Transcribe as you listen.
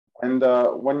And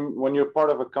when you're part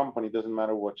of a company, doesn't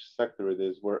matter which sector it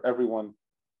is, where everyone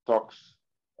talks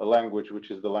a language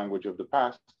which is the language of the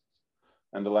past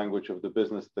and the language of the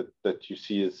business that you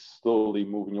see is slowly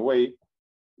moving away,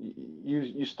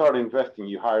 you start investing,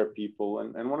 you hire people.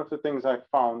 And one of the things I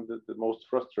found that the most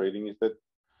frustrating is that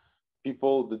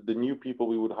people, the new people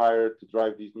we would hire to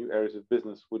drive these new areas of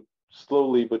business would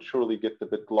slowly but surely get a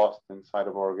bit lost inside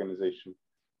of our organization.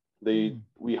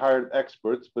 We hired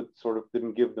experts, but sort of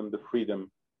didn't give them the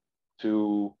freedom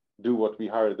to do what we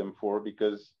hired them for,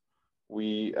 because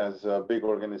we, as a big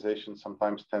organization,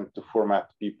 sometimes tend to format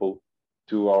people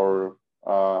to our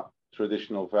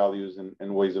traditional values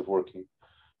and ways of working.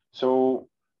 So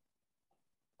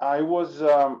I was,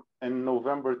 in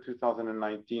November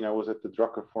 2019, I was at the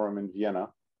Drucker Forum in Vienna.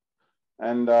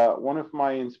 And one of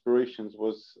my inspirations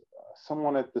was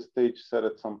someone at the stage said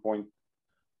at some point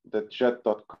that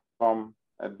Jet.com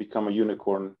had become a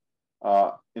unicorn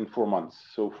in 4 months.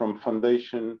 So from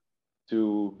foundation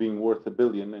to being worth $1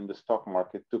 billion in the stock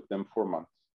market took them 4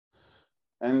 months.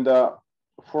 And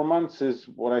 4 months is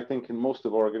what I think in most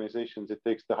of our organizations it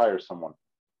takes to hire someone.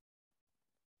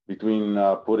 Between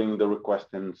putting the request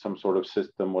in some sort of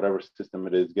system, whatever system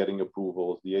it is, getting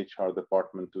approvals, the HR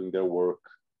department doing their work,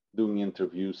 doing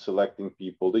interviews, selecting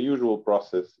people, the usual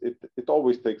process, it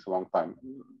always takes a long time.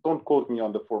 Don't quote me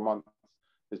on the 4 months.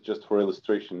 It's just for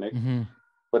illustration, Nick. Mm-hmm.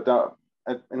 But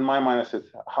in my mind, I said,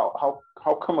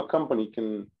 how come a company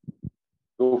can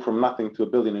go from nothing to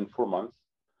 $1 billion in 4 months,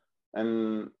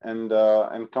 and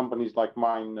companies like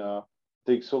mine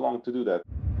take so long to do that?